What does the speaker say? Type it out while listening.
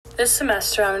This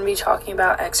semester, I'm going to be talking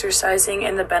about exercising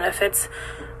and the benefits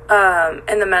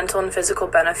and the mental and physical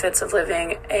benefits of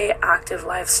living a active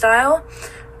lifestyle.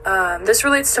 This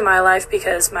relates to my life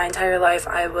because my entire life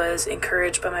I was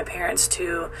encouraged by my parents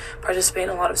to participate in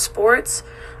a lot of sports.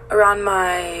 Around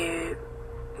my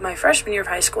freshman year of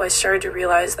high school, I started to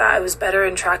realize that I was better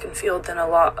in track and field than a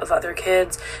lot of other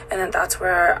kids, and that's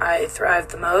where I thrived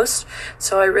the most.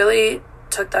 So I really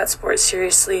took that sport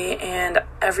seriously, and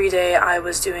every day I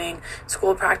was doing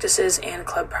school practices and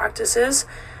club practices.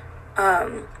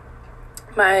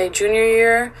 My junior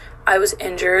year, I was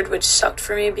injured, which sucked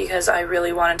for me because I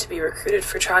really wanted to be recruited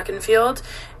for track and field,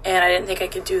 and I didn't think I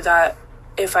could do that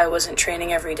if I wasn't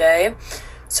training every day.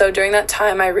 So during that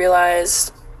time, I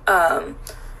realized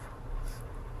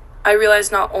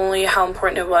not only how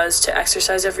important it was to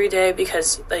exercise every day,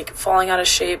 because falling out of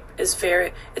shape it's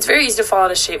very easy to fall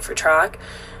out of shape for track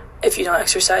if you don't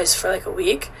exercise for a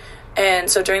week. And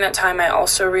so during that time, I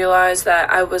also realized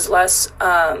that I was less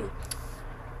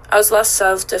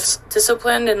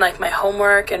self-disciplined in my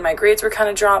homework, and my grades were kind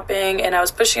of dropping, and I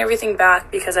was pushing everything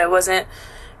back because I wasn't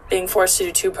being forced to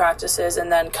do 2 practices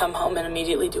and then come home and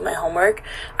immediately do my homework.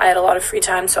 I had a lot of free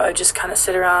time, so I would just kind of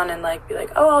sit around and be like,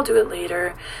 oh, I'll do it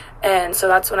later. And so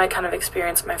that's when I kind of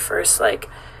experienced my first it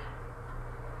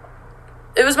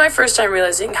was my first time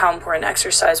realizing how important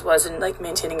exercise was in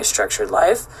maintaining a structured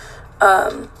life.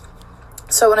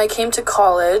 So when I came to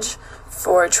college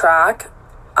for track,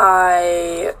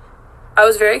 I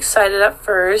was very excited at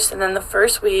first, and then the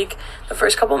first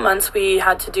couple months, we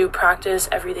had to do practice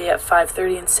every day at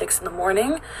 5:30 and 6 in the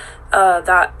morning.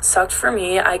 That sucked for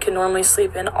me. I could normally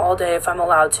sleep in all day if I'm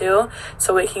allowed to,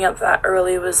 so waking up that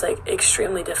early was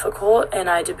extremely difficult, and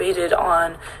I debated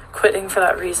on quitting for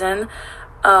that reason.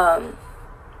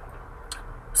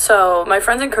 So my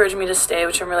friends encouraged me to stay,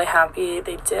 which I'm really happy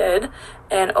they did.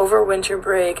 And over winter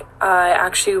break, I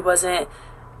actually wasn't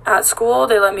at school.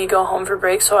 They let me go home for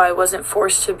break, so I wasn't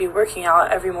forced to be working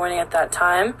out every morning at that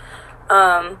time.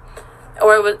 I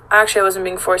wasn't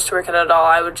being forced to work out at all.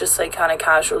 I would just kind of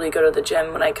casually go to the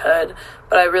gym when I could,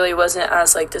 but I really wasn't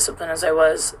as disciplined as I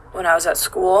was when I was at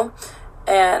school.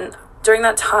 And during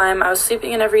that time, I was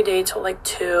sleeping in every day till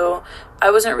 2. I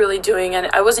wasn't really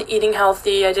I wasn't eating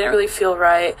healthy. I didn't really feel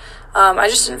right. I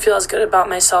just didn't feel as good about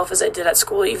myself as I did at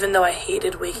school, even though I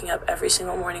hated waking up every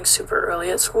single morning super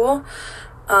early at school.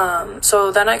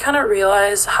 So then I kind of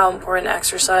realized how important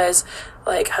exercise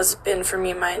has been for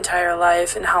me my entire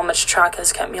life, and how much track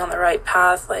has kept me on the right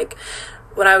path.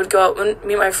 When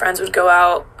me and my friends would go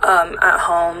out at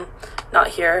home, not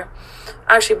here,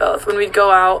 actually both. When we'd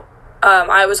go out,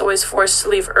 I was always forced to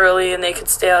leave early, and they could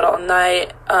stay out all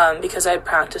night because I had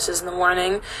practices in the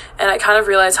morning. And I kind of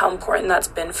realized how important that's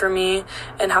been for me,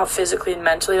 and how physically and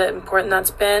mentally important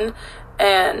that's been.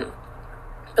 And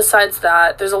besides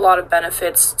that, there's a lot of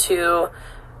benefits to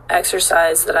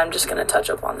exercise that I'm just going to touch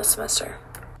up on this semester.